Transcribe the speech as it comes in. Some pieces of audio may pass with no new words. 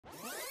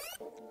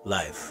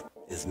Life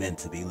is meant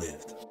to be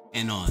lived.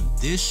 And on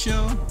this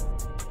show,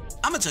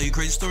 I'm gonna tell you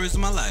crazy stories of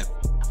my life.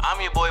 I'm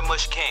your boy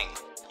Mush King.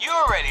 You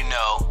already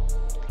know,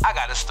 I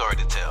got a story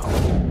to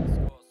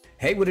tell.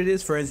 Hey, what it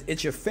is, friends?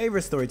 It's your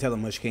favorite storyteller,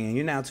 Mush King, and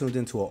you're now tuned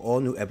into an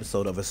all-new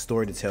episode of A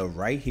Story to Tell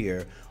right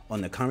here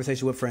on the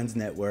Conversation with Friends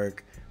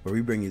Network, where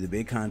we bring you the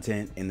big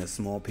content in the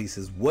small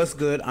pieces. What's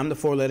good? I'm the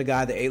four-letter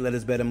guy, the 8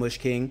 letters better, Mush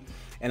King,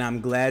 and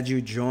I'm glad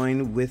you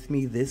joined with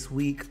me this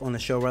week on the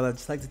show where I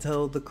just like to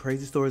tell the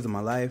crazy stories of my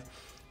life,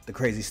 the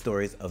crazy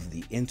stories of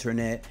the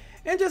internet,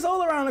 and just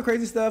all around the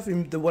crazy stuff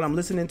and what I'm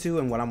listening to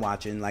and what I'm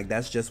watching. Like,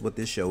 that's just what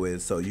this show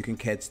is, so you can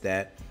catch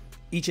that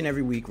each and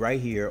every week right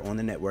here on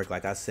the network,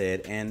 like I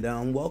said. And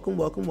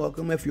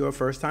welcome if you're a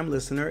first-time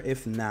listener.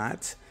 If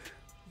not,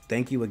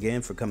 thank you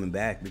again for coming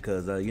back,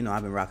 because I've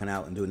been rocking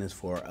out and doing this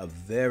for a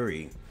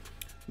very,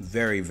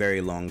 very,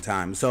 very long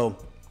time. So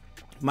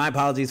my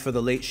apologies for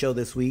the late show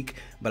this week,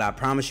 but I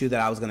promise you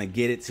that I was going to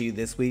get it to you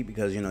this week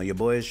because, your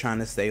boy is trying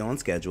to stay on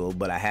schedule,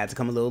 but I had to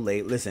come a little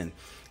late. Listen,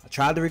 I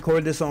tried to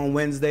record this on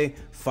Wednesday,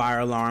 fire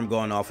alarm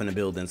going off in the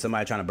building,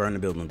 somebody trying to burn the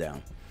building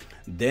down.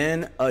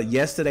 Then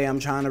yesterday I'm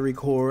trying to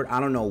record. I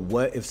don't know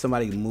if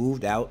somebody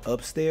moved out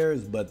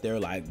upstairs, but they're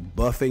like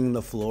buffing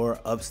the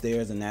floor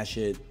upstairs, and that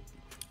shit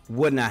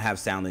would not have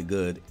sounded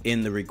good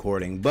in the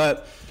recording.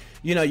 But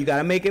you got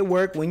to make it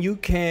work when you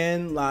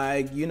can,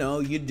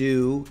 you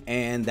do,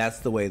 and that's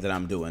the way that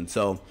I'm doing.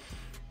 So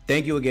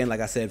thank you again,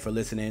 like I said, for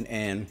listening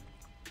and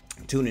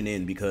tuning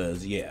in,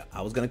 because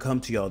I was gonna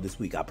come to y'all this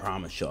week, I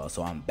promise y'all.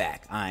 So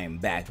I am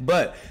back.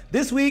 But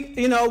this week,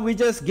 we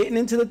just getting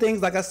into the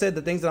things, like I said,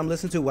 the things that I'm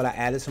listening to, what I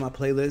added to my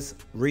playlist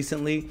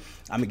recently.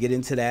 I'm gonna get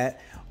into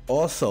that.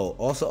 Also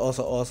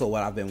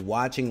what I've been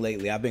watching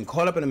lately. I've been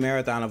caught up in a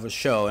marathon of a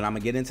show, and I'm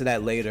gonna get into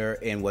that later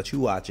in what you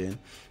watching,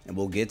 and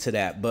we'll get to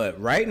that. But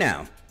right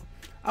now,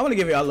 I want to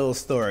give you a little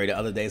story the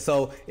other day.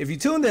 So if you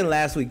tuned in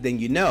last week, then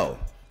you know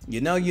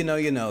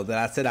that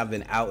I said I've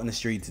been out in the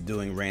streets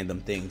doing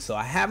random things. So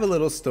I have a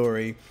little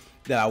story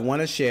that I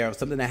want to share of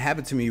something that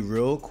happened to me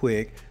real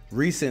quick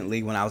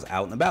recently when I was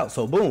out and about.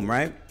 So boom,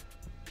 right?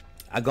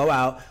 I go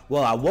out.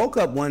 Well, I woke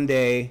up one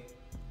day,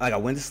 I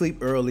went to sleep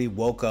early,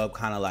 woke up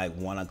kind of like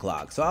 1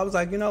 o'clock. So I was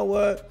like, you know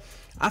what?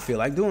 I feel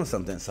like doing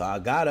something. So I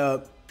got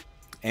up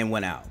and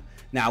went out.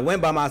 Now, I went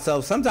by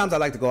myself. Sometimes I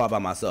like to go out by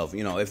myself.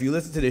 If you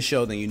listen to this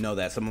show, then you know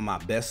that some of my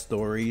best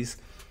stories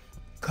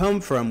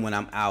come from when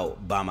I'm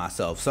out by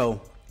myself.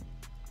 So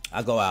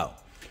I go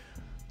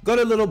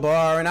to a little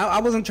bar, and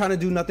I wasn't trying to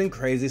do nothing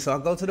crazy. So I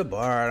go to the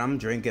bar and I'm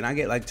drinking. I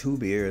get like 2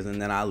 beers,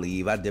 and then I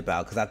leave. I dip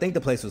out because I think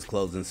the place was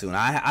closing soon.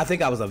 I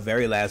think I was the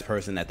very last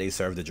person that they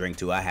served a drink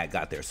to. I had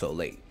got there so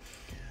late.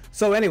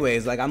 So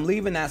anyways, I'm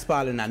leaving that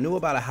spot, and I knew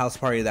about a house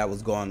party that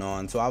was going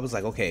on. So I was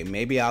like, okay,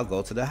 maybe I'll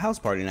go to the house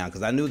party now,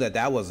 because I knew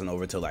that wasn't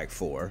over till like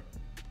 4.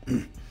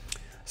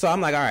 So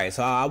I'm like, all right.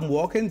 So I'm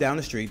walking down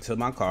the street to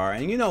my car,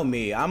 and you know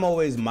me, I'm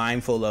always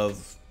mindful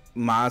of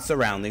my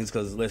surroundings,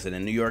 because listen,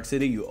 in New York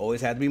City, you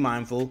always have to be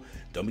mindful.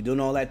 Don't be doing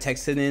all that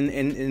texting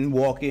and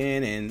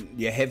walking and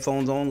your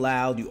headphones on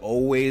loud. You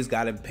always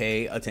got to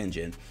pay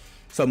attention.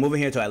 So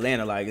moving here to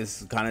Atlanta,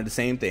 it's kind of the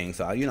same thing.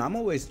 So I'm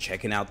always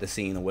checking out the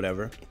scene or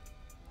whatever.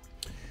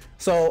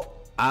 So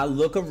I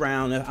look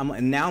around,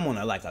 and now I'm on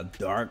a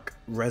dark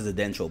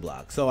residential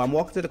block. So I'm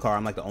walking to the car.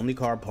 I'm like the only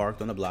car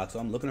parked on the block. So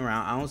I'm looking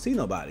around. I don't see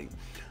nobody.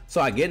 So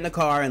I get in the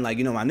car, and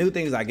my new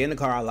thing is I get in the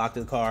car, I lock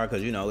the car,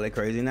 because they're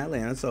crazy in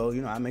Atlanta. So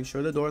I make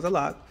sure the doors are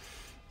locked.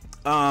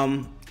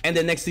 And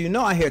then next thing you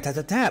know, I hear tap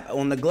tap tap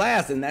on the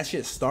glass, and that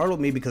shit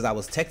startled me because I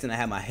was texting. I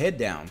had my head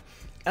down,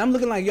 and I'm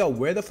looking like, yo,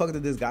 where the fuck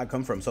did this guy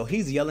come from? So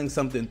he's yelling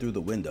something through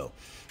the window.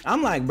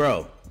 I'm like,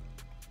 bro,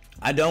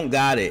 I don't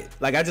got it.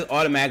 I just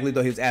automatically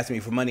thought he was asking me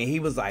for money. He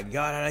was like,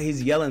 yo,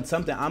 he's yelling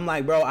something. I'm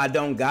like, bro, I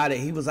don't got it.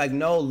 He was like,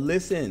 no,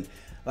 listen.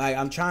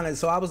 I'm trying to.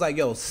 So I was like,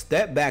 yo,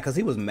 step back, because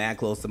he was mad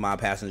close to my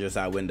passenger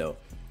side window.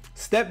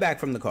 Step back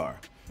from the car.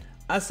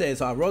 I said,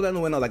 so I rolled down the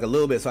window a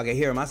little bit so I could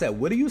hear him. I said,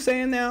 what are you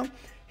saying now?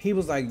 He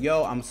was like,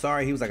 yo, I'm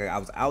sorry. He was like, I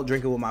was out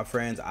drinking with my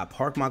friends. I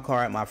parked my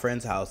car at my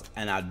friend's house,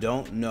 and I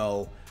don't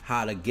know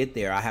how to get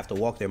there. I have to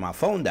walk there. My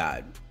phone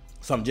died.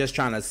 So I'm just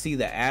trying to see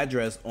the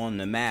address on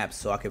the maps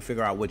so I can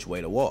figure out which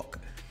way to walk.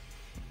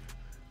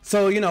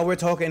 So, we're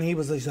talking. He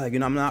was like,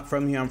 I'm not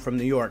from here. I'm from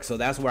New York. So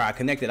that's where I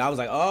connected. I was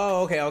like,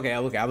 oh, okay. I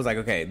was like,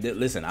 okay,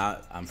 listen,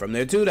 I'm from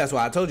there too. That's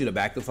why I told you to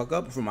back the fuck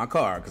up from my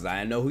car, because I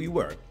didn't know who you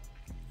were.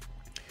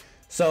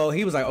 So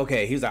he was like,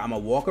 okay. He was like, I'm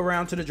going to walk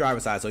around to the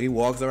driver's side. So he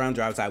walks around the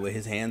driver's side with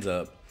his hands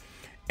up.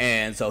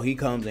 And so he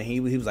comes, and he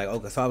was like,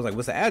 okay. So I was like,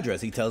 what's the address?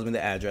 He tells me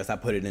the address. I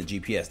put it in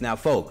GPS. Now,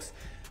 folks,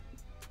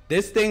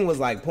 this thing was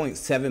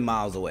 0.7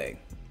 miles away.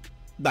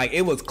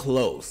 It was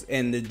close,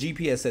 and the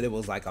GPS said it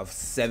was a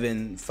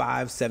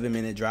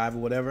 7-minute drive or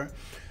whatever.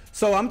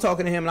 So I'm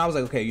talking to him, and I was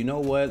like, okay, you know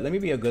what? Let me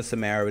be a good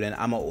Samaritan.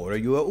 I'm gonna order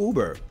you an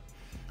Uber.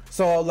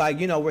 So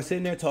we're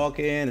sitting there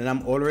talking, and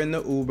I'm ordering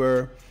the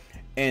Uber,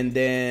 and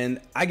then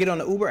I get on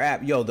the Uber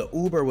app. Yo, the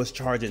Uber was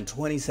charging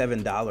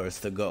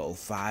 $27 to go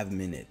 5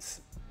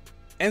 minutes.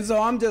 And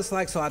so I'm just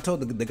so I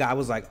told the guy,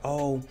 was like,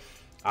 oh,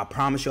 I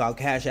promise you I'll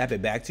cash app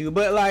it back to you.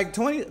 But like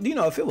 20, you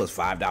know, if it was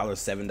 $5,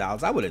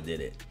 $7, I would have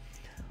did it.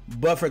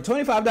 But for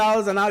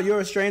 $25 and now you're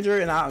a stranger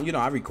and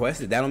I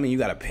requested, that don't mean you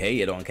got to pay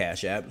it on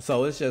Cash App.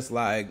 So it's just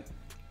like,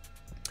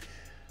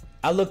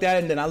 I looked at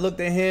it and then I looked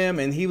at him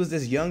and he was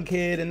this young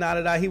kid and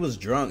he was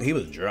drunk.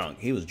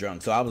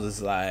 So I was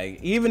just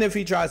like, even if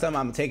he tried something,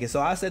 I'm gonna take it.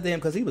 So I said to him,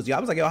 cause I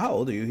was like, yo, how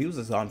old are you? He was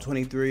just, I'm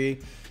 23,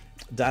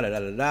 So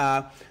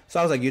I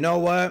was like, you know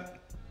what?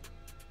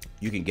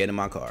 You can get in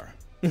my car.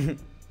 I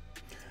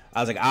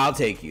was like, I'll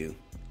take you.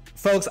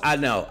 Folks, I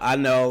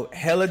know,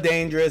 hella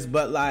dangerous,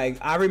 but like,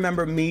 I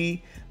remember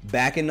me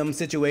back in them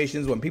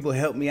situations when people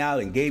helped me out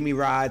and gave me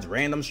rides,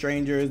 random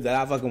strangers, that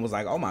I fucking was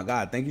like, oh my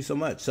God, thank you so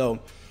much. So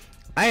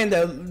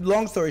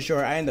long story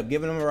short, I ended up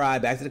giving him a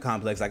ride back to the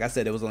complex. Like I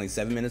said, it was only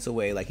 7 minutes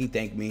away. Like, he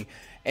thanked me.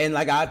 And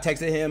like, I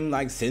texted him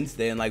like since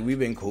then, like we've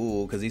been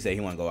cool, because he said he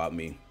want to go out with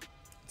me.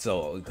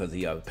 So, because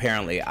he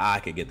apparently I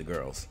could get the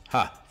girls.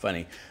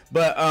 Funny.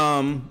 But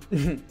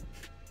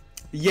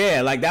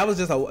yeah, like that was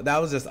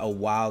just a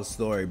wild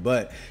story.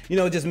 But you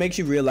know, it just makes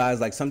you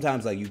realize, like,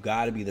 sometimes like you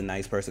gotta be the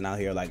nice person out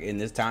here. Like in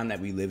this time that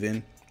we live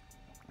in,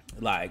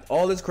 like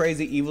all this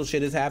crazy evil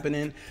shit is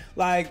happening.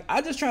 Like,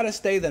 I just try to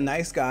stay the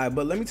nice guy.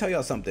 But let me tell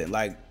y'all something.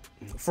 Like,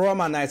 for all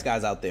my nice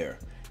guys out there,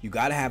 you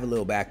gotta have a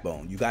little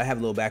backbone. You gotta have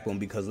a little backbone,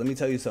 because let me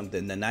tell you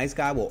something. The nice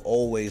guy will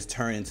always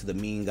turn into the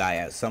mean guy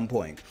at some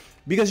point,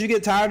 because you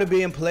get tired of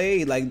being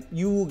played. Like,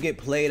 you will get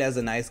played as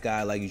a nice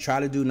guy. Like, you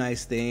try to do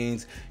nice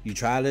things. You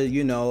try to,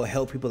 you know,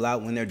 help people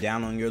out when they're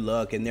down on your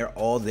luck, and they're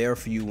all there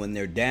for you when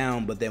they're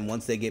down. But then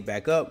once they get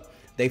back up,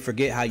 they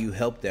forget how you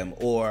helped them,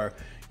 or,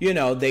 you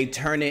know, they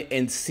turn it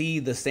and see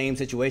the same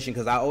situation.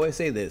 Because I always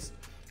say this: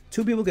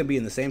 two people can be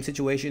in the same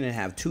situation and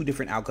have two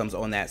different outcomes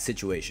on that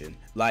situation.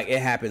 Like,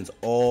 it happens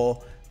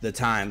all the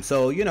time.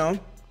 So, you know,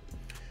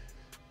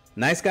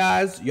 nice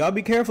guys, y'all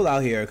be careful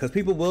out here, because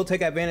people will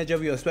take advantage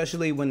of you,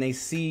 especially when they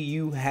see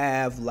you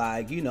have,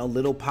 like, you know,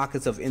 little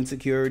pockets of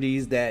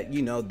insecurities that,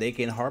 you know, they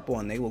can harp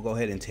on. They will go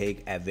ahead and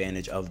take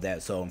advantage of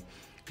that. So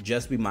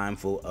just be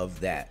mindful of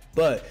that.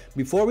 But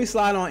before we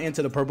slide on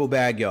into the purple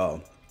bag,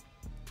 y'all,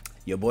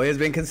 your boy has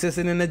been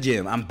consistent in the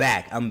gym. I'm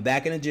back in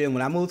the gym.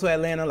 When I moved to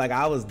Atlanta, like,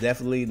 I was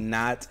definitely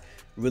not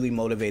really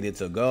motivated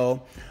to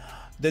go.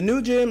 The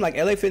new gym, like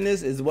LA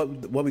Fitness, is what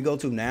we go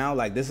to now.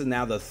 Like, this is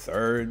now the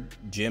third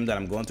gym that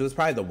I'm going to. It's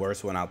probably the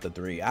worst one out the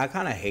three. I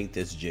kind of hate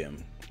this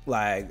gym.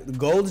 Like,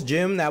 Gold's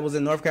Gym that was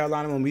in North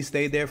Carolina when we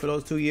stayed there for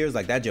those 2 years,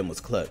 like, that gym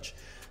was clutch.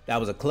 That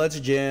was a clutch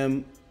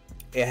gym.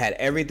 It had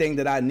everything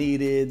that I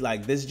needed.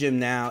 Like, this gym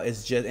now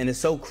is just, and it's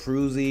so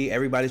cruisy.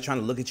 Everybody's trying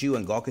to look at you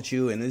and gawk at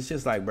you, and it's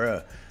just like,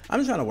 bruh, I'm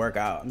just trying to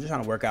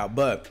work out.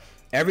 But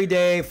every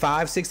day,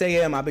 5, 6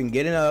 a.m., I've been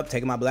getting up,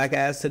 taking my black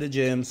ass to the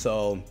gym.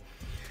 So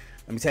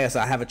let me tell you, so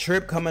I have a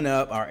trip coming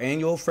up. Our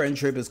annual friend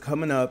trip is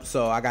coming up.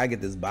 So I got to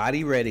get this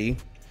body ready,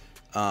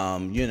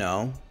 you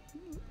know,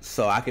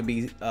 so I could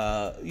be,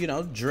 you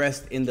know,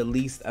 dressed in the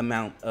least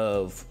amount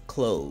of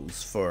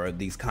clothes for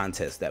these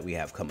contests that we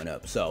have coming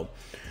up. So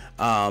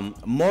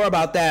more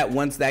about that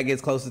once that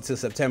gets closer to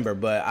September.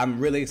 But I'm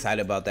really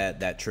excited about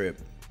that trip.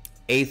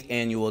 8th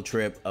annual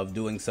trip of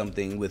doing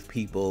something with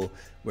people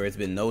where it's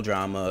been no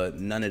drama,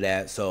 none of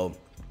that. So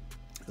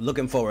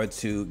looking forward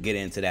to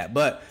getting into that.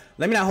 But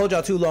let me not hold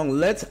y'all too long.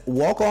 Let's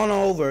walk on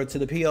over to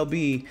the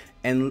PLB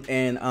and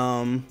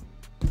I'm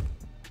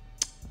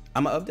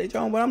gonna update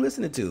y'all on what I'm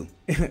listening to.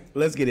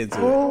 Let's get into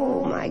it.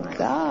 Oh my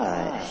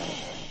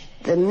gosh,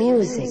 the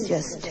music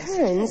just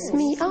turns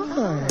me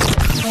on.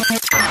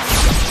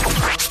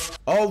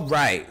 All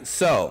right,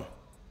 so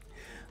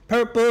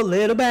purple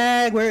little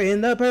bag, we're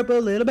in the purple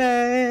little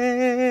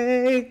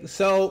bag.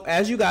 So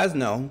as you guys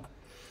know,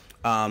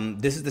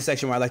 this is the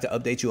section where I like to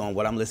update you on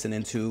what I'm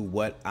listening to,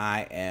 what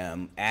I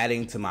am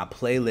adding to my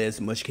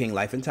playlist, Mush King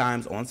Life and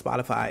Times on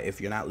Spotify.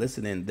 If you're not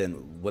listening, then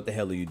what the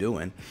hell are you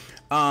doing?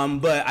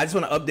 But I just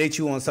want to update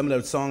you on some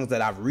of the songs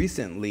that I've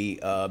recently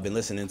been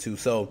listening to.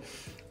 So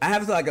I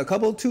have like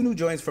two new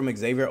joints from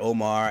Xavier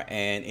Omar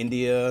and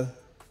India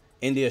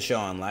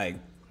Sean. Like,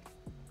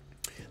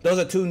 those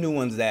are two new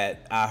ones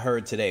that I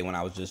heard today when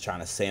I was just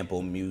trying to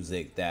sample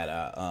music.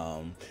 That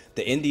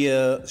the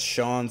India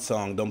Sean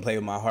song, "Don't Play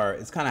With My Heart,"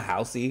 it's kind of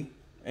housey,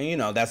 and you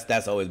know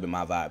that's always been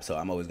my vibe, so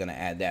I'm always gonna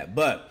add that.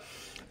 But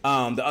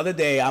the other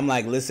day I'm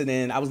like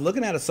listening, I was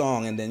looking at a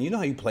song, and then you know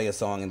how you play a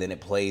song and then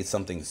it plays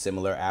something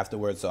similar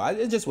afterwards. So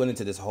I just went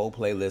into this whole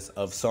playlist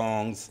of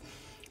songs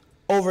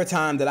over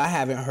time that I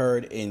haven't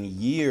heard in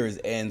years,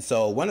 and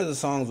so one of the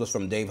songs was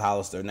from Dave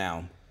Hollister.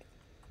 Now,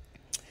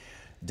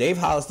 Dave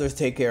Hollister's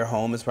 "Take Care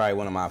Home" is probably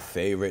one of my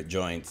favorite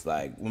joints,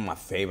 like one of my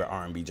favorite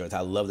R&B joints. I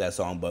love that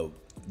song. But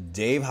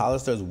Dave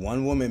Hollister's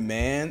 "One Woman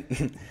Man,"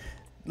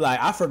 like,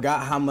 I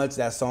forgot how much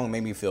that song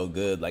made me feel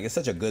good. Like, it's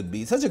such a good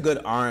beat, such a good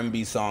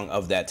R&B song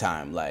of that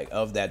time,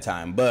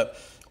 But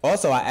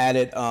also I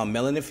added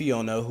Melanie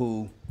Fiona,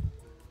 who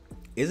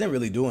isn't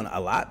really doing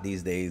a lot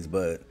these days,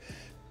 but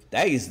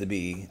that used to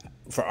be,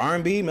 for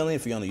R&B, Melanie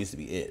Fiona used to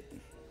be it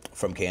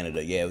from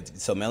Canada. Yeah,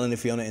 so Melanie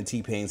Fiona and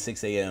T-Pain,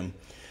 6 a.m.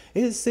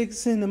 It's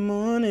 6 in the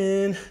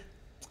morning.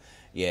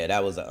 Yeah,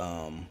 that was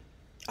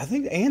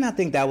I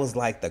think that was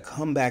like the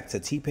comeback to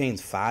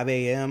T-Pain's 5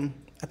 a.m.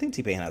 I think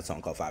T-Pain had a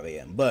song called 5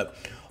 a.m. But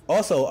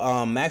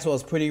also,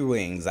 Maxwell's Pretty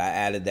Wings, I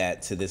added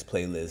that to this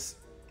playlist.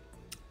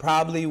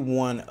 Probably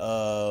one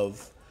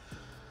of,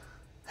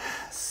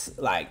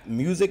 like,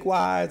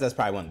 music-wise, that's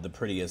probably one of the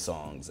prettiest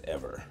songs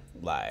ever.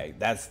 Like,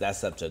 that's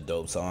such a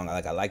dope song. I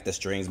like the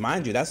strings.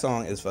 Mind you, that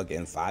song is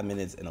fucking 5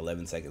 minutes and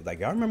 11 seconds. Like,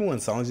 y'all remember when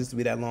songs used to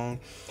be that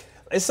long?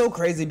 It's so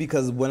crazy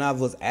because when I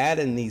was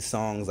adding these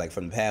songs, like,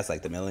 from the past,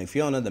 like the Melanie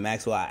Fiona, the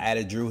Maxwell, I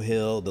added Dru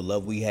Hill, The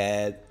Love We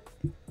Had.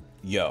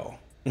 Yo.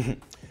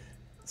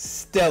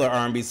 Stellar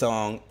R&B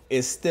song.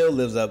 It still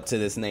lives up to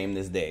this name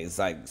this day. It's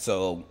like,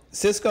 so,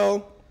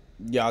 Cisco,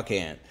 y'all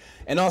can.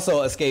 And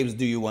also, Escape's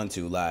Do You Want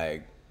To,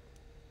 like,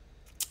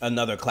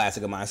 another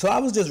classic of mine. So I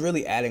was just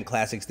really adding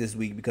classics this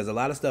week because a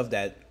lot of stuff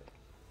that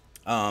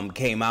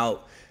came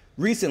out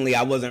recently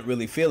I wasn't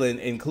really feeling,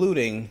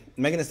 including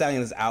Megan Thee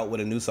Stallion is out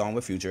with a new song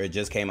with Future. It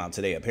just came out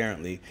today,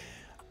 apparently.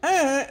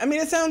 I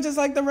mean, it sounds just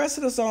like the rest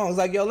of the songs.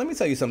 Like, yo, let me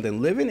tell you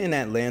something. Living in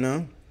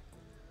Atlanta,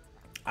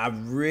 I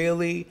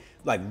really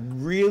makes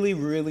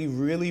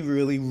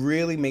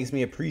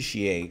me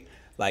appreciate,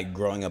 like,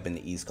 growing up in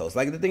the East Coast.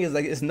 Like, the thing is,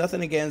 like, it's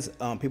nothing against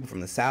people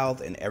from the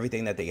South and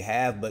everything that they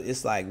have, but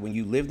it's like when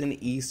you lived in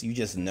the East, you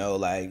just know,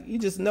 like, you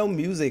just know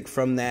music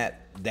from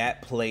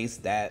that place,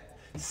 that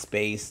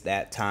space,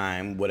 that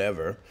time,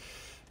 whatever.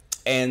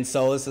 And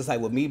so it's just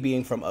like with me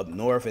being from up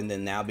north and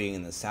then now being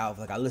in the South,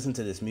 like, I listen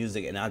to this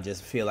music and I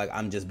just feel like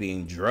I'm just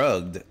being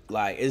drugged.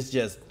 Like, it's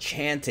just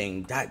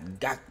chanting, like,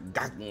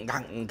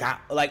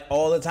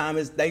 all the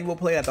time. They will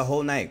play that the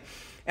whole night.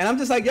 And I'm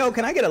just like, yo,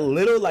 can I get a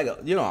little, like,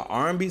 an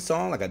R&B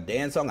song, like a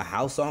dance song, a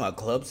house song, a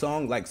club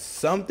song, like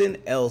something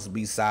else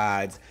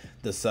besides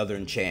the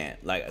Southern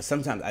chant? Like,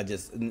 sometimes I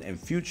just, in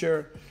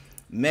Future,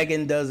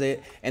 Megan does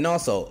it. And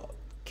also,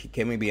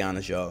 can we be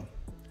honest, y'all?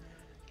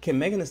 Can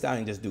Megan Thee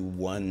Stallion just do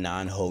one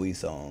non-Hoey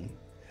song?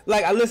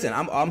 Like,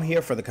 I'm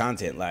here for the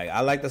content. Like, I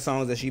like the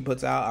songs that she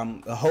puts out.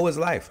 Ho is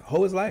life.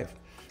 Ho is life.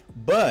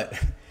 But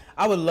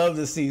I would love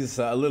to see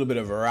a little bit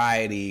of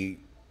variety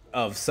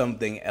of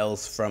something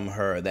else from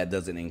her that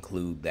doesn't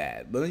include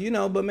that. But,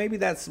 but maybe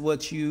that's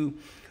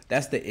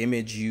the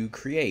image you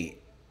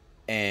create.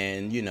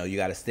 And, you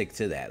got to stick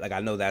to that. Like,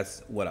 I know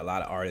that's what a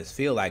lot of artists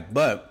feel like.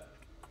 But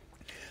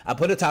I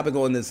put a topic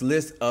on this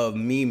list of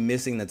me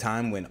missing the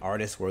time when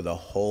artists were the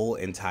whole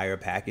entire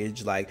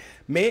package. Like,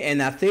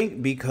 and I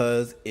think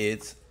because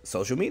it's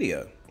social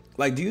media.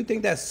 Like, do you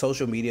think that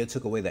social media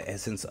took away the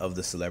essence of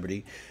the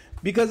celebrity?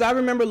 Because I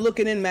remember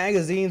looking in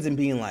magazines and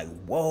being like,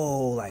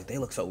 whoa, like, they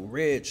look so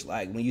rich.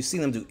 Like, when you see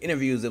them do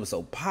interviews, it was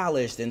so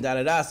polished and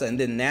da-da-da. And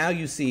then now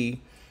you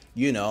see,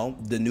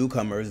 the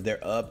newcomers,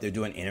 they're up, they're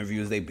doing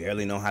interviews. They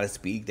barely know how to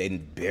speak. They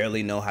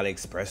barely know how to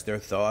express their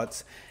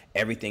thoughts.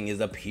 Everything is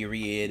a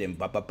period and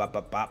bop, bop, bop,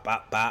 bop, bop,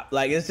 bop, bop.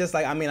 Like, it's just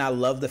like, I mean, I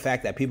love the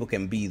fact that people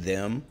can be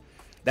them.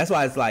 That's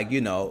why it's like,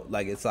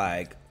 like, it's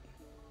like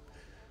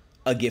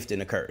a gift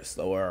and a curse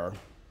or,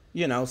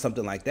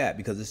 something like that.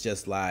 Because it's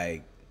just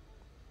like,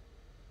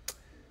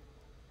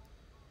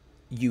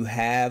 you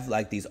have,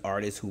 like, these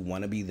artists who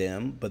want to be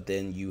them, but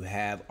then you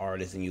have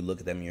artists and you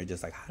look at them and you're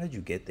just like, how did you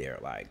get there?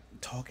 Like,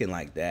 talking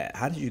like that.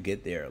 How did you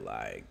get there?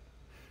 Like,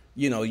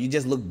 you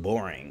just look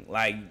boring.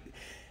 Like,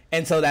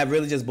 and so that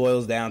really just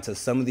boils down to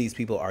some of these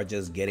people are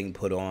just getting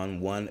put on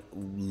one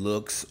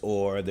looks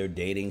or they're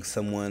dating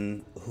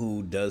someone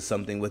who does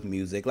something with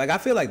music. Like, I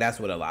feel like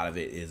that's what a lot of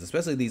it is,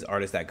 especially these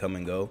artists that come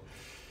and go.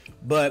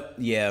 But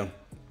yeah,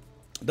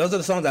 those are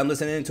the songs I'm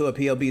listening to at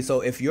PLB.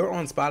 So if you're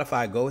on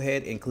Spotify, go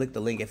ahead and click the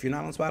link. If you're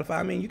not on Spotify,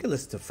 I mean, you can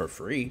listen to for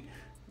free.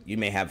 You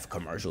may have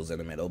commercials in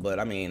the middle, but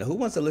I mean, who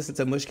wants to listen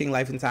to Mush King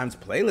Life and Times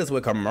playlist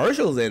with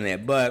commercials in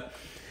it? But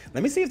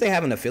let me see if they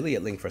have an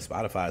affiliate link for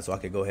Spotify so I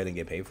could go ahead and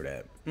get paid for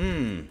that.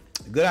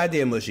 Good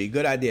idea, Mushy.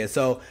 Good idea.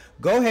 So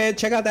go ahead,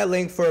 check out that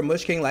link for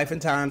Mush King Life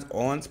and Times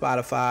on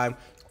Spotify.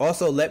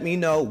 Also, let me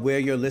know where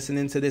you're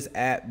listening to this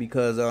at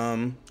because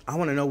I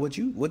want to know what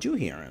you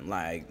hearing.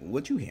 Like,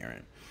 what you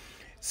hearing.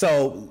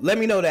 So let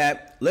me know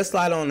that. Let's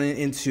slide on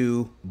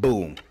into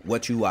boom.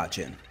 What you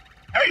watching?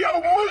 Hey, yo,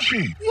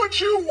 Mushy,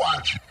 what you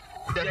watching?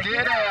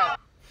 Get out.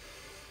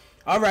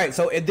 All right,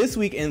 so this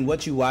week in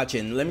What You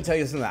Watching, let me tell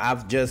you something.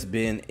 I've just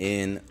been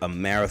in a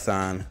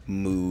marathon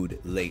mood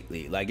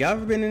lately. Like, y'all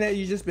ever been in that?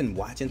 You just been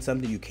watching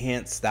something, you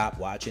can't stop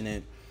watching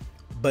it.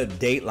 But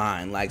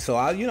Dateline, like, so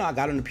I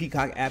got on the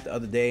Peacock app the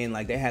other day, and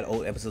like they had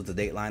old episodes of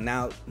Dateline.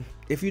 Now,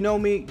 if you know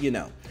me,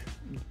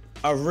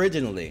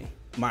 originally,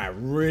 my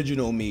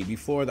original me,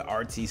 before the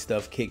artsy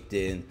stuff kicked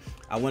in,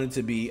 I wanted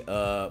to be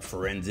a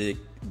forensic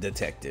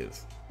detective.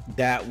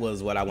 That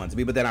was what I wanted to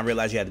be, but then I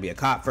realized you had to be a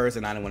cop first,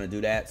 and I didn't want to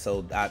do that,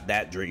 so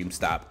that dream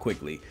stopped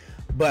quickly.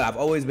 But I've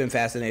always been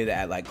fascinated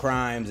at, like,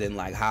 crimes and,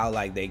 like, how,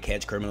 like, they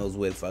catch criminals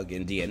with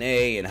fucking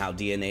DNA and how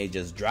DNA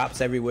just drops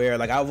everywhere.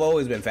 Like, I've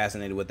always been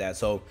fascinated with that,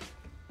 so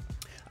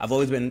I've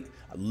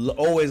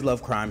always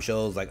loved crime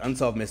shows, like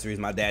Unsolved Mysteries.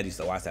 My dad used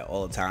to watch that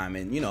all the time,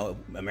 and,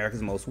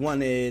 America's Most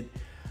Wanted,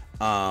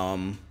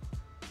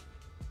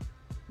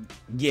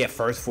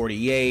 First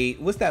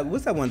 48. What's that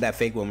one, that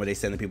fake one where they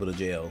send the people to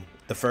jail?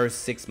 the first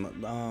 6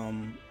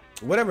 months,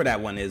 whatever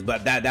that one is.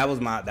 But that was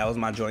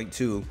my joint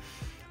too.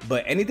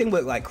 But anything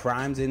with like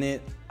crimes in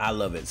it, I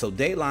love it. So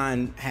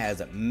Dateline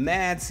has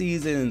mad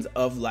seasons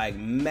of like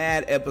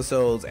mad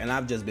episodes, and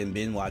I've just been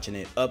binge watching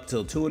it up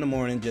till 2 in the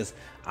morning, just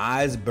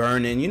eyes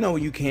burning. You know,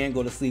 you can't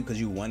go to sleep because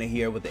you want to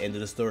hear what the end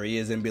of the story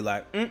is and be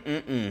like,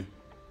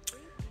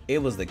 it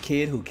was the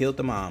kid who killed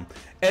the mom.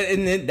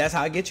 And then that's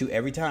how I get you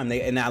every time.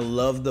 And I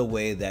love the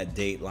way that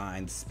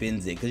Dateline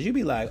spins it, because you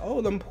be like,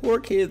 oh, them poor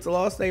kids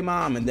lost their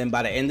mom. And then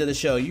by the end of the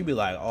show, you be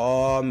like,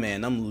 oh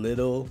man, them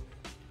little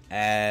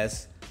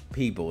ass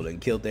people that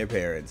killed their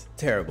parents.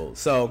 Terrible.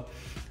 So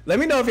let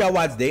me know if y'all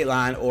watch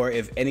Dateline or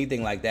if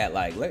anything like that.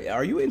 Like,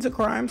 are you into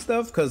crime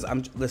stuff? Because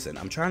I'm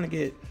trying to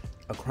get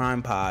a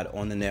crime pod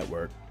on the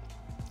network.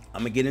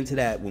 I'm gonna get into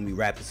that when we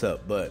wrap this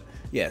up. But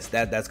yes,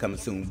 that's coming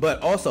soon.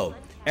 But also,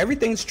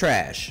 Everything's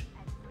Trash.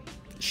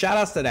 Shout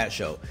outs to that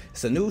show.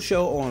 It's a new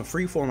show on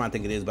Freeform, I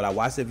think it is, but I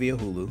watched it via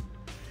Hulu.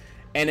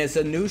 And it's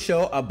a new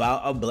show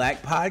about a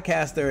black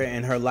podcaster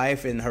and her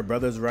life, and her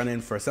brother's running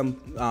for some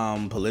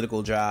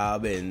political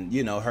job, and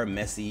you know, her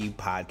messy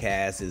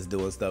podcast is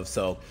doing stuff.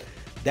 So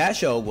that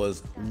show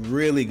was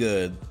really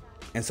good.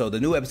 And so the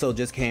new episode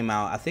just came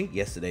out, I think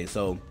yesterday.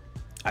 So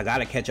I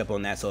gotta catch up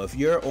on that. So if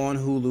you're on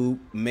Hulu,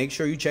 make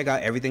sure you check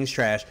out Everything's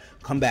Trash.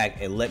 Come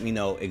back and let me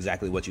know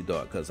exactly what you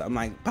thought, because I'm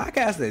like,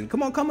 podcasting,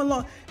 come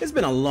along. It's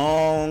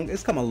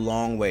come a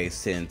long way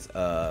since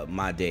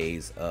my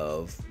days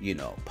of, you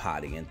know,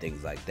 potting and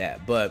things like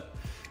that. But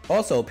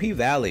also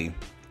PValley,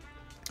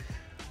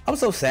 I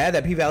was so sad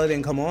that PValley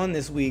didn't come on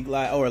this week,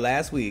 or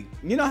last week.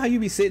 You know how you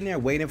be sitting there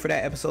waiting for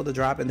that episode to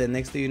drop, and then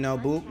next thing you know,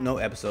 boop, no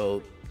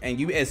episode. And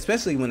you,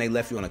 especially when they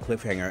left you on a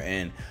cliffhanger.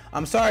 And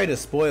I'm sorry to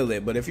spoil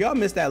it, but if y'all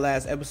missed that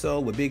last episode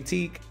with Big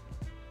Teak,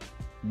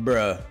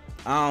 bruh,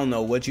 I don't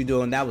know what you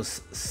doing. That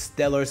was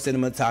stellar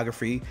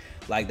cinematography.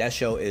 Like, that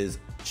show is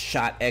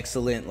shot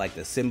excellent. Like,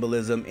 the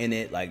symbolism in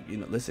it. Like, you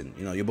know, listen,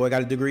 you know, your boy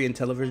got a degree in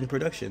television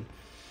production.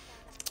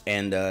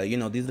 And, you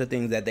know, these are the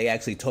things that they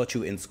actually taught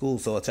you in school.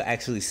 So to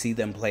actually see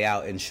them play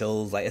out in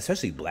shows, like,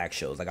 especially black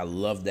shows, like, I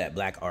love that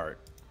black art.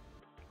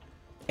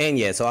 And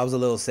yeah, so I was a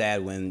little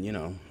sad when, you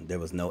know, there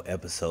was no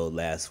episode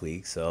last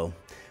week. So,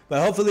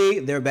 but hopefully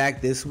they're back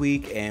this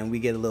week and we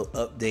get a little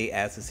update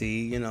as to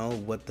see, you know,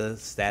 what the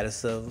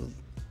status of,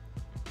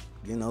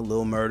 you know,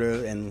 Lil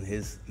Murder and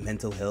his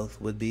mental health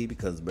would be.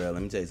 Because, bro,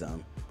 let me tell you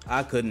something.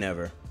 I could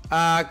never.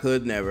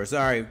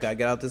 Sorry, gotta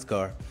get out this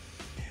car.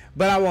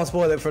 But I won't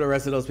spoil it for the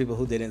rest of those people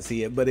who didn't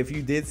see it. But if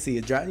you did see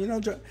it, drop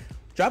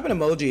an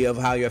emoji of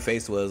how your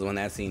face was when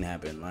that scene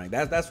happened. Like,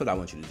 that's what I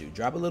want you to do.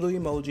 Drop a little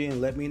emoji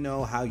and let me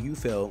know how you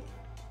felt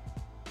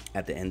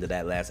at the end of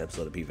that last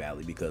episode of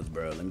P-Valley. Because,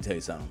 bro, let me tell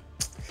you something.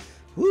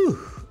 Whew.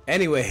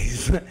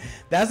 Anyways,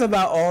 that's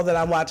about all that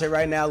I'm watching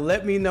right now.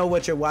 Let me know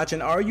what you're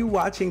watching. Are you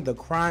watching the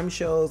crime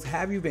shows?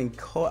 Are you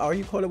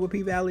caught up with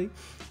P-Valley?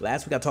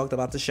 Last week I talked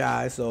about The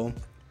Chi, so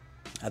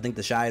I think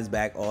The Chi is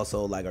back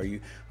also. Like, are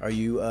you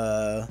you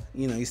know,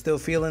 you still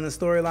feeling the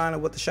storyline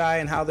of what The Chi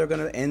and how they're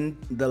gonna end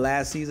the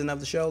last season of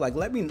the show? Like,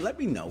 let me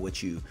know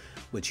what you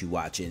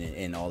watching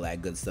and all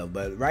that good stuff.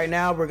 But right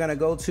now we're gonna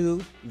go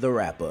to the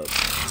wrap up.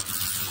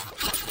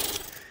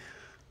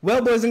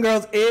 Well, boys and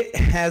girls, it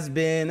has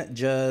been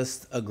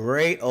just a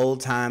great old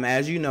time.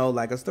 As you know,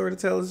 like, a story to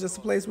tell is just a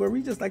place where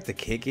we just like to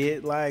kick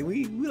it. Like,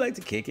 we like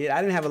to kick it.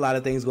 I didn't have a lot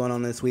of things going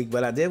on this week,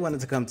 but I did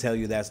wanted to come tell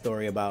you that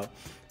story about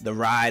the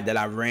ride that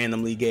I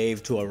randomly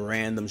gave to a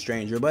random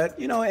stranger. But,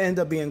 you know, it ended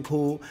up being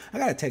cool. I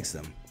gotta text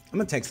him. I'm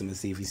gonna text him and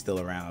see if he's still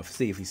around,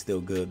 see if he's still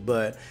good.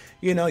 But,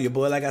 you know, your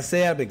boy, like I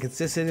said, I've been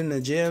consistent in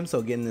the gym,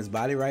 so getting this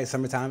body right.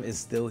 Summertime is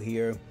still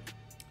here.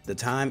 The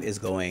time is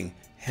going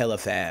hella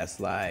fast.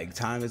 Like,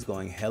 time is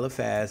going hella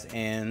fast,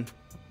 and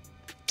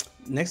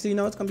next thing you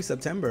know, it's gonna be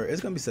September. It's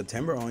gonna be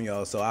September on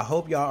y'all. So I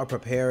hope y'all are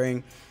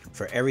preparing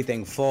for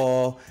everything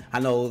fall.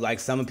 I know, like,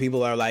 some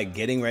people are like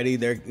getting ready.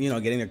 They're, you know,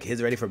 getting their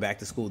kids ready for back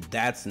to school.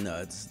 That's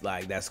nuts.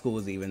 Like, that school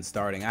is even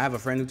starting. I have a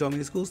friend who told me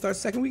the school starts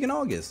second week in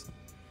August.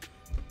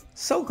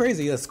 So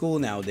crazy at school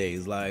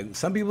nowadays. Like,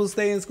 some people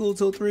stay in school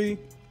till 3.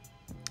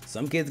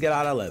 Some kids get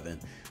out at 11.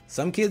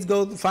 Some kids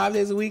go 5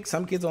 days a week.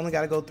 Some kids only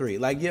got to go 3.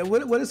 Like, yeah,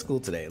 what is school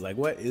today? Like,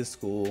 what is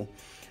school?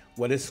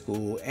 What is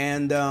school?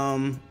 And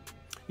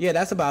yeah,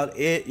 that's about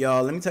it,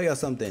 y'all. Let me tell y'all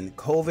something.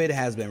 COVID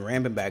has been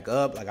ramping back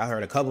up. Like, I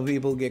heard a couple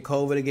people get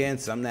COVID again.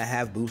 Some that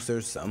have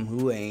boosters, some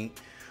who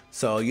ain't.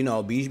 So, you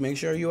know, make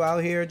sure you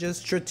out here just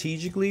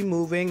strategically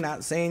moving.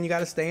 Not saying you got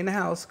to stay in the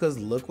house, because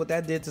look what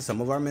that did to some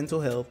of our mental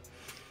health.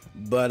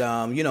 But,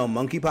 you know,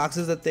 monkeypox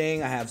is a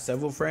thing. I have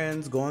several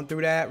friends going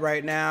through that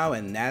right now,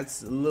 and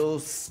that's a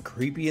little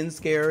creepy and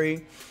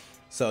scary.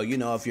 So, you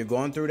know, if you're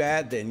going through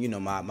that, then, you know,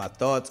 my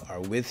thoughts are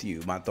with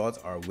you. My thoughts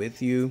are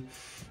with you.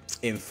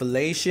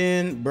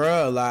 Inflation,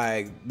 bruh,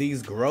 like,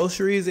 these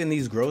groceries in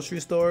these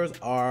grocery stores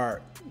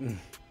are...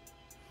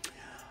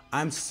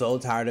 I'm so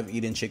tired of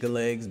eating chicken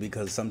legs,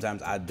 because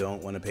sometimes I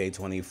don't want to pay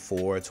 $24,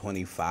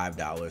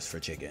 $25 for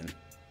chicken.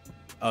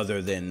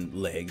 Other than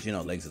legs. You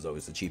know, legs is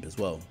always the cheap as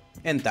well.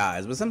 And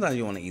thighs, but sometimes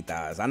you want to eat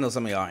thighs. I know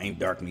some of y'all ain't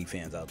dark meat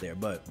fans out there,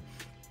 but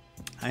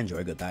I enjoy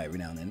a good thigh every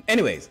now and then.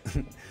 Anyways,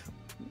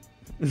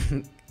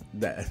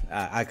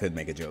 I could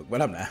make a joke,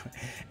 but I'm not.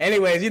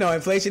 Anyways,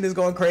 inflation is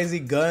going crazy.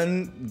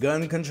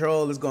 Gun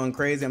control is going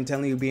crazy. I'm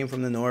telling you, being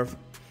from the North,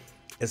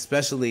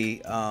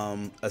 especially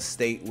a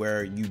state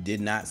where you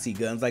did not see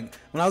guns. Like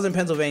when I was in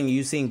Pennsylvania,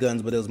 you seen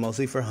guns, but it was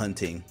mostly for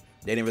hunting.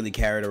 They didn't really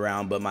carry it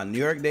around. But my New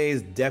York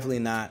days, definitely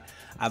not.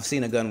 I've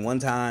seen a gun one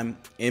time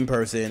in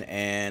person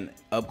and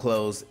up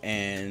close,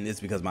 and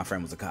it's because my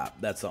friend was a cop.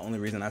 That's the only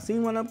reason I've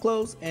seen one up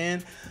close.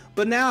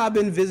 But now I've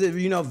been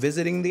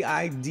visiting the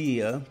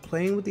idea,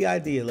 playing with the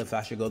idea if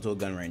I should go to a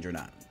gun range or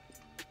not,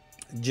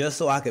 just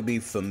so I could be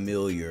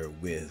familiar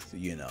with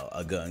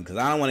a gun, because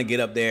I don't want to get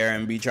up there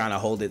and be trying to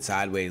hold it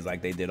sideways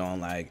like they did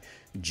on like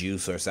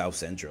Juice or South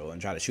Central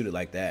and try to shoot it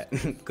like that,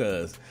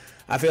 because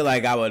I feel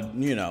like I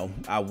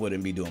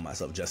wouldn't be doing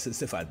myself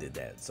justice if I did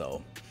that.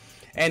 So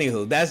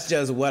anywho, that's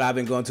just what I've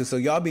been going to. So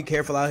y'all be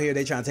careful out here.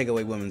 They trying to take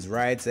away women's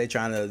rights. They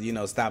trying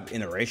to, stop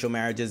interracial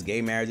marriages,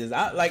 gay marriages.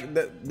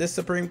 This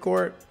Supreme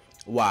Court,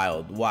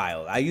 wild.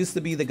 I used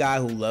to be the guy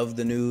who loved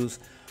the news,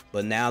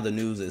 but now the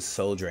news is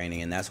so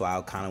draining, and that's why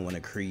I kind of want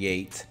to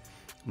create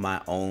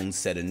my own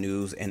set of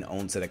news and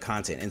own set of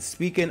content. And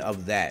speaking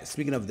of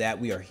that,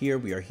 we are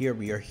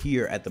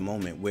here at the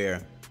moment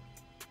where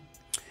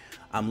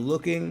I'm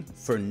looking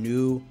for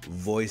new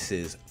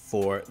voices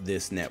for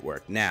this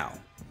network. Now,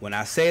 when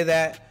I say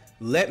that,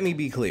 let me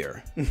be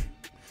clear.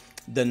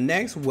 The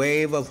next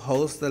wave of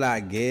hosts that I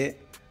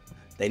get,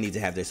 they need to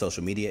have their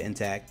social media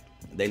intact.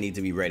 They need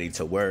to be ready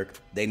to work.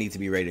 They need to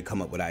be ready to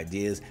come up with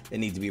ideas. They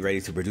need to be ready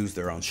to produce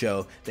their own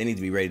show. They need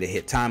to be ready to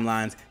hit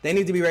timelines. They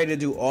need to be ready to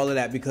do all of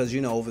that because,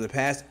 over the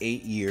past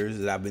 8 years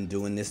that I've been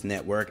doing this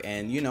network,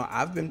 and,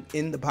 I've been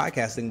in the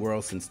podcasting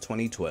world since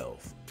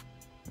 2012.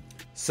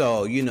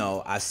 So,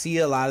 I see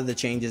a lot of the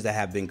changes that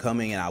have been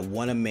coming, and I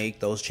want to make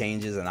those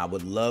changes, and I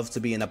would love to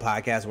be in a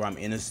podcast where I'm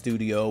in a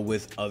studio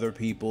with other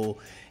people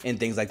and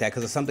things like that,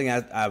 because it's something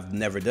I've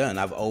never done.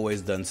 I've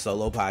always done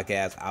solo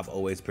podcasts. I've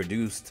always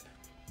produced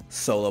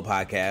solo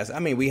podcasts. I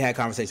mean, we had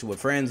conversations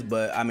with friends,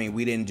 but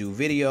we didn't do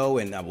video,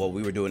 and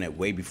we were doing it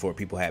way before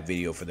people had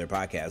video for their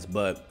podcasts.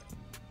 But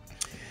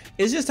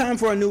it's just time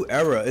for a new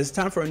era. It's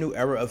time for a new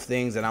era of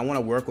things, and I want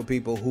to work with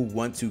people who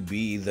want to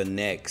be the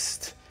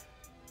next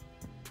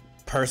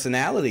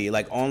personality,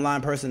 like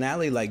online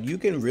personality. Like, you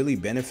can really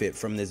benefit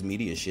from this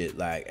media shit.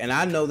 And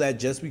I know that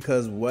just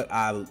because what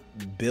I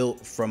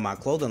built from my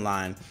clothing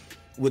line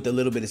with the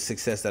little bit of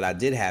success that I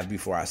did have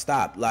before I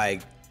stopped,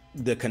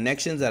 the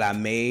connections that I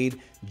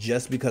made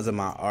just because of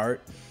my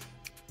art,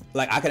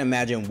 I can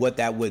imagine what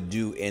that would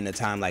do in a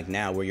time like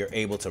now where you're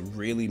able to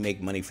really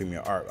make money from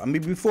your art.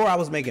 Before I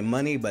was making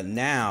money, but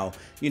now,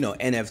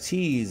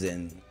 NFTs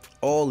and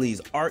all these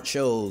art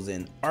shows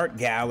and art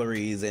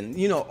galleries and,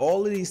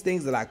 all of these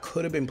things that I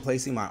could have been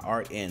placing my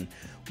art in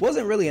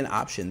wasn't really an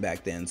option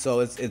back then.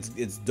 So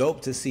it's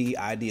dope to see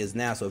ideas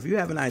now. So if you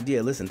have an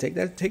idea, listen, take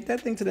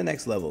that thing to the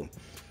next level.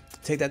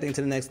 Take that thing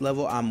to the next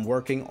level. I'm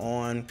working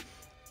on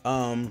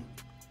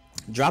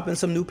dropping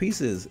some new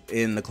pieces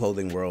in the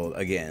clothing world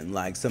again,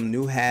 like some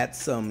new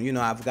hats,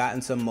 I've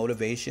gotten some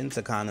motivation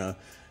to kind of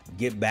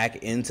get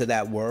back into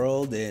that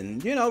world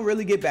and,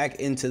 really get back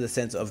into the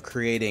sense of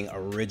creating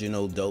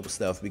original dope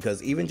stuff,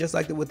 because even just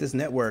like with this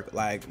network,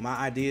 my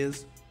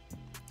ideas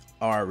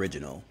are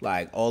original.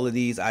 All of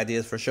these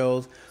ideas for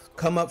shows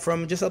come up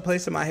from just a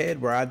place in my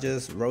head where I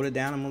just wrote it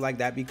down. I'm like,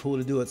 that'd be cool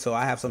to do it. So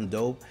I have some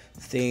dope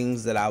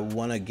things that I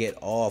want to get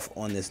off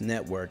on this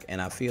network,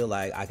 and I feel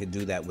like I could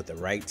do that with the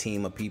right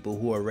team of people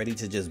who are ready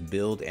to just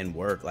build and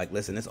work.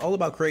 Listen, it's all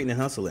about creating and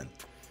hustling.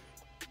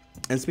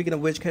 And speaking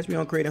of which, catch me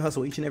on Create and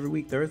Hustle each and every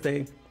week,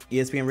 Thursday,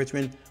 ESPN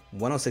Richmond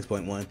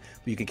 106.1.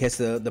 You can catch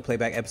the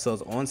playback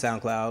episodes on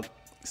SoundCloud,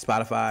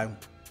 Spotify,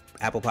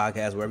 Apple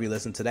Podcasts, wherever you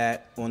listen to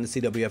that, on the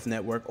CWF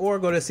Network, or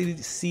go to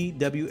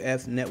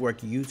CWF Network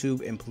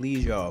YouTube. And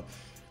please, y'all,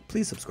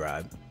 please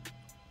subscribe.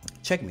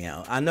 Check me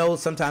out. I know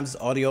sometimes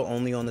it's audio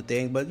only on the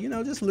thing, but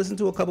just listen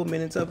to a couple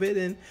minutes of it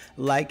and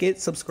like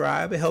it,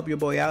 subscribe, and help your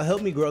boy out.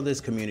 Help me grow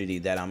this community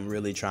that I'm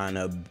really trying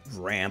to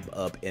ramp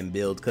up and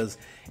build, because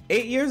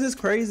 8 years is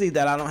crazy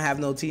that I don't have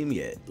no team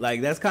yet.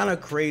 That's kind of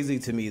crazy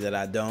to me that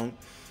I don't.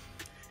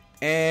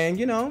 And,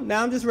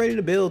 now I'm just ready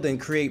to build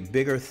and create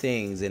bigger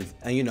things. And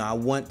I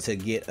want to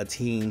get a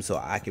team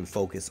so I can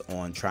focus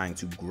on trying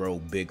to grow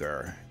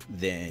bigger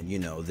than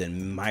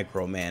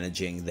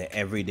micromanaging the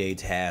everyday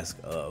task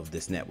of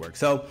this network.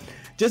 So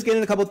just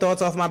getting a couple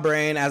thoughts off my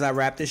brain as I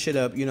wrap this shit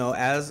up.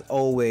 As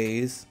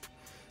always,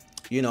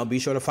 be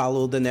sure to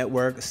follow the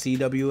network,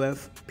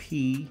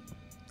 CWFP_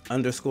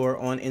 on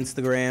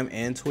Instagram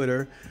and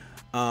Twitter.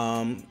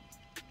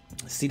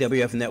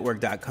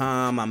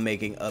 CWFnetwork.com. I'm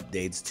making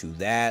updates to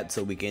that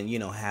so we can,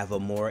 have a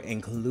more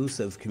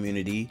inclusive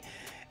community.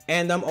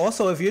 And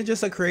also, if you're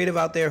just a creative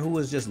out there who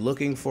is just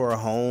looking for a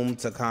home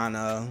to kind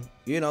of,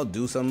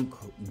 do some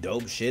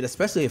dope shit,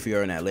 especially if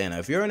you're in Atlanta.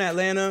 If you're in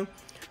Atlanta,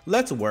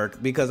 let's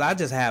work, because I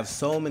just have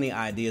so many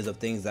ideas of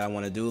things that I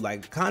want to do.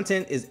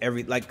 Content is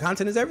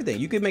everything.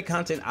 You can make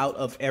content out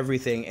of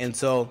everything. And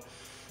so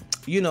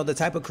you know, the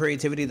type of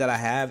creativity that I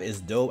have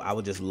is dope. I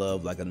would just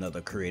love like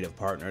another creative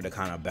partner to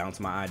kind of bounce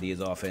my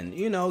ideas off and,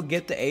 you know,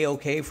 get the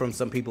A-OK from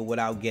some people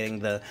without getting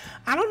the,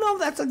 I don't know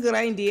if that's a good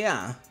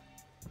idea.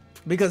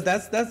 Because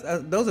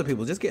those are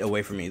people, just get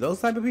away from me. Those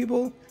type of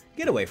people,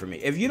 get away from me.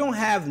 If you don't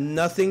have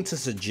nothing to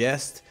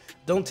suggest,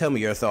 don't tell me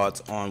your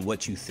thoughts on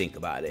what you think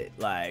about it.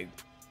 Like,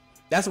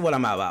 that's what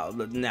I'm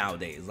about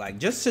nowadays. Like,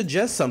 just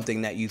suggest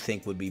something that you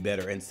think would be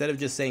better instead of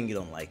just saying you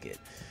don't like it.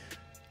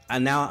 I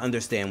now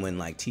understand when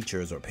like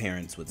teachers or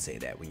parents would say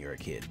that when you're a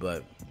kid.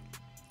 But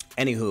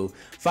anywho,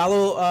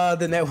 follow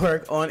the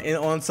network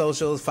on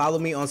socials. Follow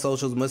me on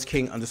socials,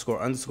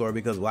 ___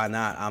 because why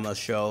not? I'm a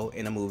show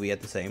and a movie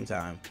at the same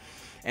time.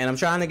 And I'm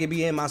trying to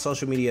be in my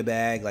social media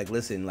bag. Like,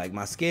 listen, like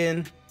my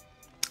skin,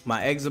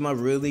 my eczema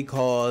really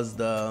caused,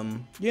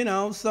 you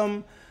know,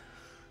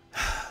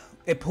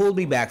 it pulled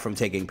me back from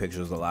taking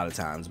pictures a lot of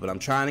times, but I'm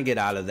trying to get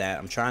out of that.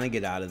 I'm trying to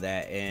get out of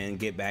that and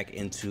get back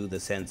into the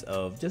sense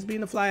of just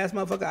being the fly ass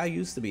motherfucker I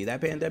used to be. That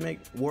pandemic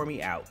wore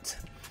me out.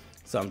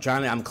 So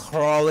I'm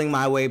crawling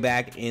my way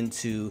back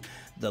into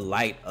the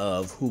light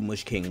of who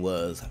Mush King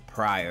was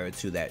prior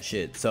to that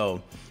shit.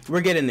 So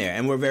we're getting there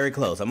and we're very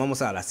close. I'm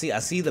almost out. I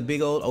see the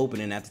big old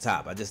opening at the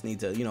top. I just need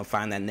to, you know,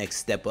 find that next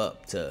step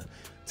up to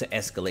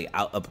escalate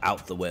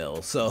out the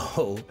well.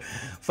 So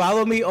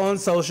follow me on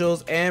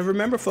socials, and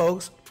remember,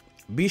 folks,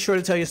 be sure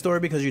to tell your story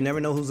because you never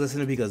know who's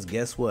listening, because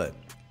guess what?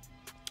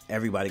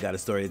 Everybody got a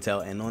story to tell.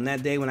 And on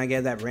that day when I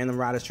gave that random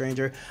rider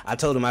stranger, I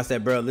told him, I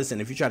said, bro,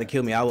 listen, if you try to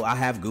kill me, I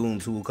have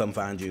goons who will come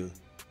find you.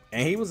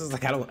 And he was just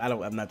like,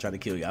 I'm not trying to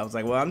kill you. I was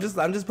like, well, I'm just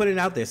putting it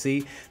out there.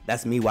 See,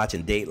 that's me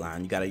watching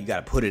Dateline. You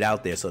gotta put it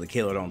out there so the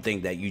killer don't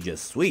think that you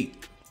just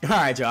sweet. All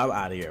right, y'all, I'm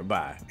out of here.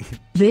 Bye.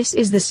 This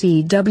is the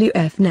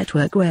CWF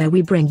Network, where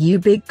we bring you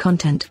big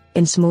content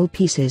in small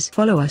pieces.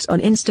 Follow us on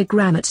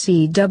Instagram at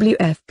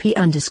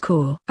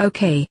CWFP_.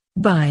 Okay,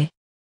 bye.